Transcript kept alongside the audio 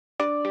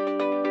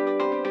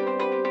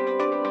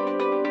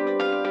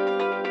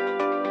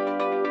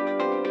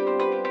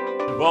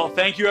Well,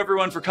 thank you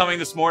everyone for coming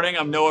this morning.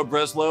 I'm Noah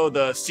Breslow,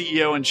 the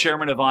CEO and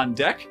chairman of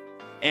OnDeck.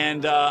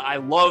 And I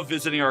love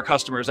visiting our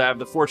customers. I have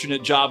the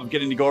fortunate job of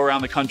getting to go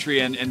around the country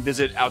and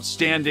visit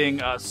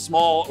outstanding,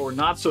 small or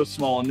not so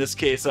small, in this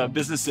case,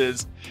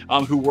 businesses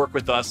who work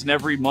with us. And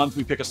every month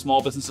we pick a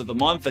small business of the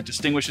month that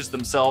distinguishes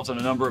themselves on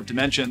a number of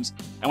dimensions.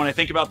 And when I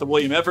think about the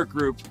William Everett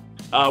Group,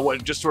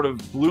 what just sort of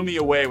blew me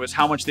away was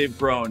how much they've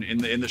grown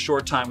in the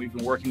short time we've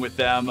been working with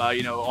them.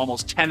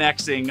 Almost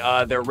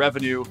 10xing their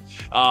revenue,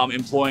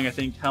 employing, I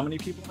think, how many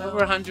people now? Over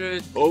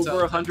 100. Over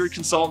 100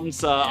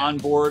 consultants on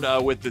board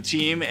with the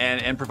team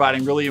and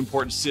providing really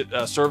important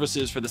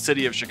services for the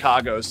city of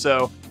Chicago.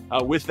 So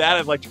with that,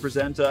 I'd like to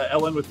present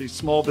Ellen with the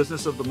Small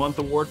Business of the Month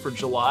Award for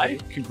July.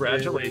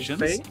 Congratulations.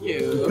 Thank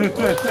you.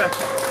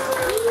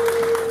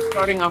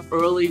 Starting off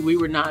early, we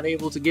were not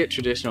able to get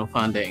traditional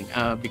funding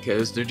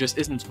because there just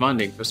isn't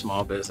funding for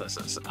small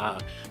businesses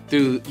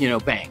through,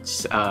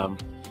 banks.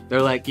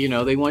 They're like,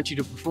 they want you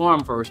to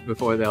perform first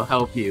before they'll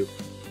help you.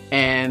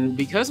 And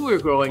because we were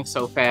growing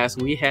so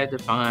fast, we had to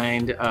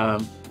find,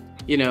 an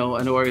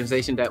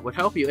organization that would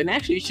help you. And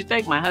actually, you should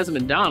thank my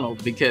husband,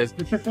 Donald, because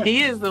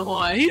he is the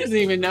one, he doesn't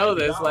even know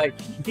this,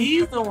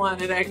 he's the one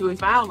that actually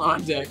found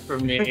OnDeck for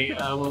me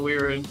when we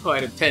were in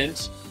quite a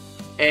pinch.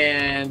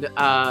 And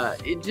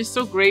just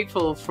so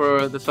grateful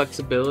for the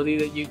flexibility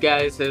that you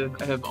guys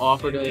have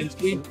offered us.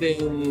 We've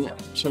been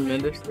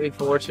tremendously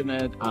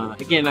fortunate.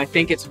 Again, I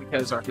think it's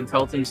because our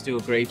consultants do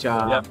a great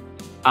job. Yep.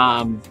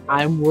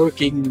 I'm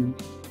working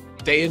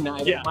day and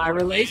night in my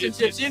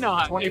relationships. You know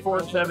how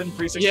 24/7,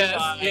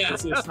 365.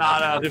 Yes. It's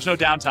not. There's no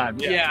downtime.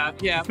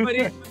 Yeah.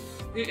 But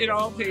it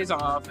all pays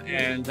off,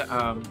 and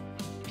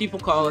people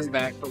call us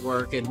back for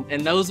work, and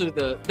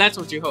that's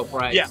what you hope,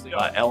 right?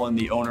 Yeah. Ellen,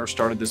 the owner,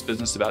 started this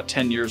business about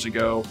 10 years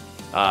ago.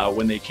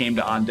 When they came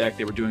to OnDeck,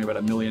 they were doing about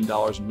 $1 million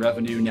in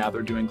revenue. Now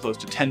they're doing close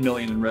to 10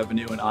 million in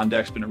revenue, and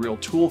OnDeck's been a real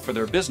tool for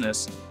their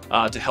business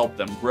to help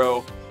them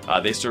grow.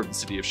 They serve the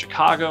city of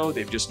Chicago.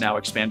 They've just now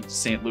expanded to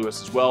St.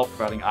 Louis as well,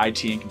 providing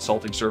IT and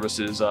consulting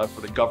services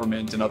for the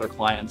government and other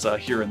clients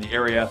here in the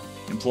area,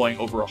 employing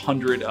over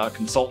 100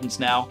 consultants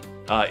now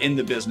in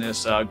the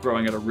business,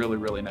 growing at a really,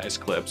 really nice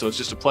clip. So it's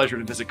just a pleasure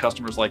to visit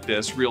customers like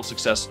this, real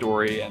success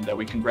story, and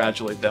we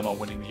congratulate them on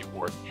winning the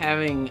award.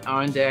 Having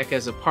OnDeck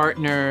as a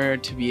partner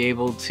to be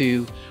able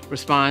to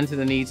respond to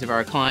the needs of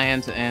our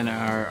clients and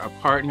our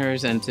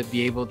partners, and to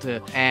be able to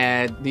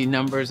add the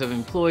numbers of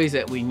employees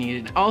that we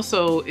needed.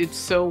 Also, it's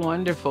so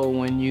wonderful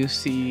when you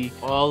see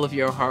all of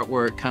your hard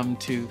work come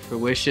to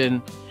fruition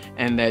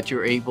and that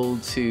you're able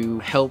to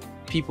help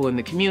people in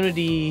the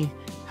community,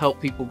 help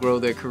people grow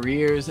their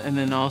careers, and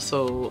then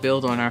also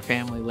build on our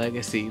family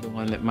legacy, the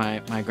one that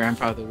my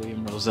grandfather,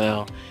 William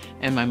Rozelle,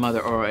 and my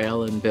mother,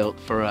 Ellen, built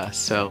for us.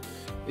 So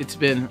it's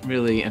been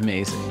really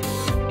amazing.